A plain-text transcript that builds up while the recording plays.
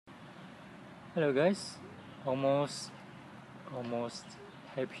Hello guys, almost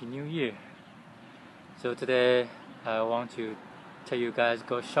Happy New Year. So today I want to tell you guys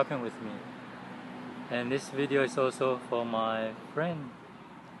go shopping with me. And this video is also for my friend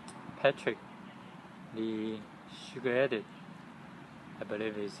Patrick, the Sugar Edit. I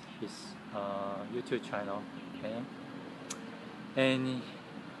believe is his YouTube channel. Okay, and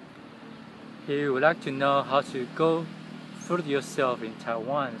he would like to know how to go food yourself in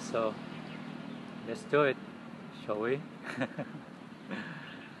Taiwan. So let's do it, shall we?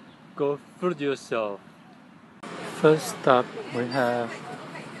 Go food yourself. First up, we have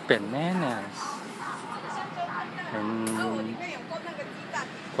bananas and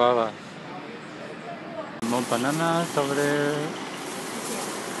guava. More bananas over there.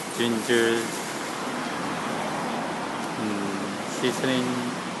 Ginger, seasoning.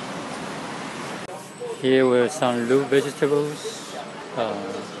 Here were some root vegetables.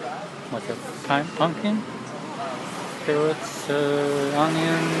 What's that? Pumpkin, carrots,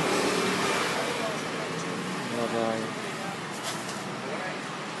 onions,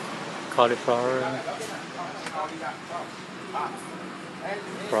 cauliflower,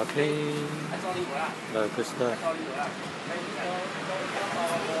 broccoli, good stuff.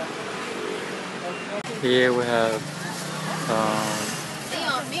 Here we have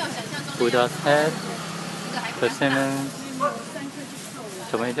Buddha's head, persimmons,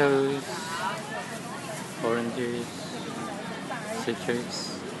 tomatoes, oranges,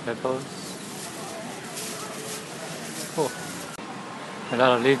 citrus, apples. Oh, a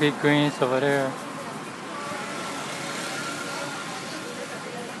lot of leafy greens over there.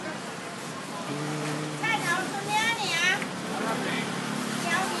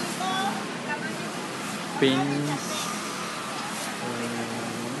 Beans,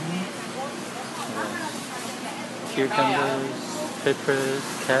 cucumbers, peppers,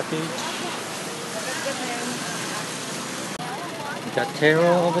 cabbage. We got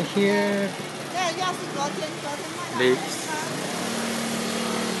taro over here, leeks,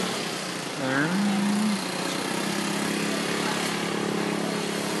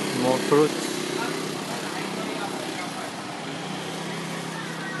 more fruits.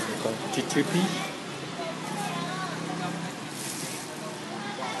 We got GTP.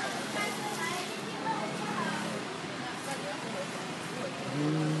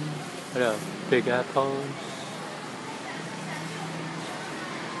 Hello, big apples,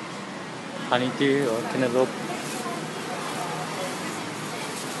 honeydew or cantaloupe.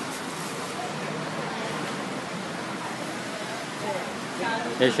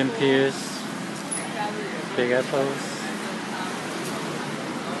 Asian pears, big apples,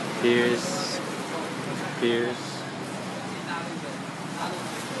 pears,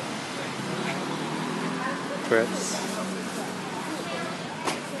 grapes.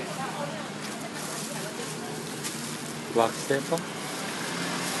 Wax apple,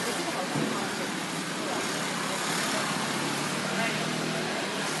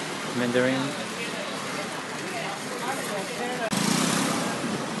 mandarin,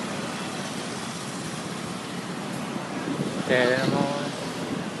 lemon,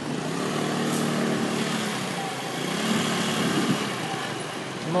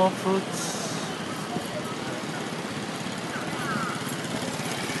 more fruits,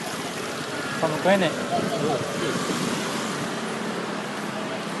 pomegranate.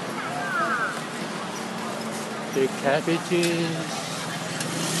 Big cabbages,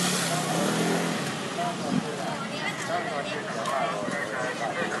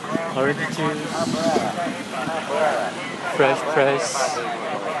 orange juice, fresh press,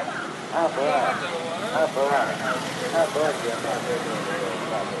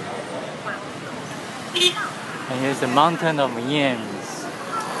 and here's a mountain of yams,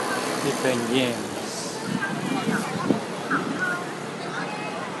 different yams.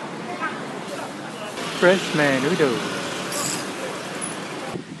 Fresh man noodles.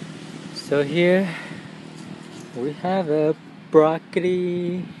 So here we have a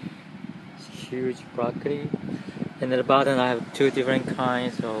broccoli, huge broccoli, and at the bottom I have two different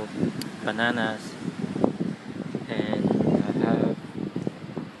kinds of bananas, and I have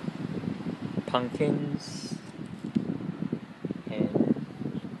pumpkins, and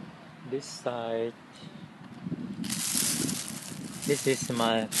this side, this is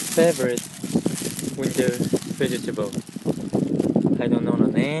my favorite winter vegetable. I don't know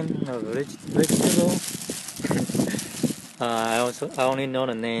the name of vegetable. I only know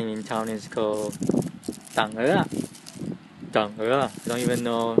the name in Taiwanese called tang er. Tang er. I don't even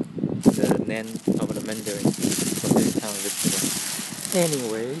know the name of the Mandarin for this kind of vegetable.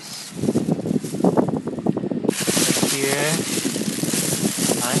 Anyways, here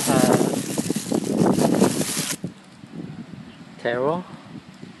I have taro.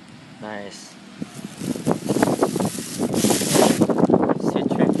 Nice.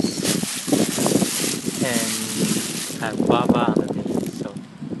 Citrus. And I have guava underneath, so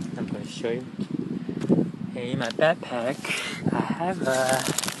I'm going to show you. And in my backpack, I have a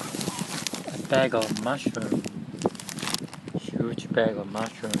bag of mushroom. Huge bag of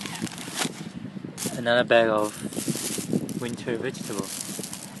mushroom. Another bag of winter vegetable.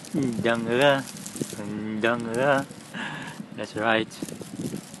 That's right.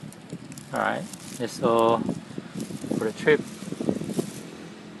 Alright, that's all for the trip.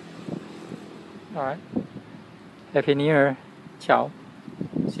 Alright. Happy New Year. Ciao.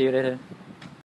 See you later.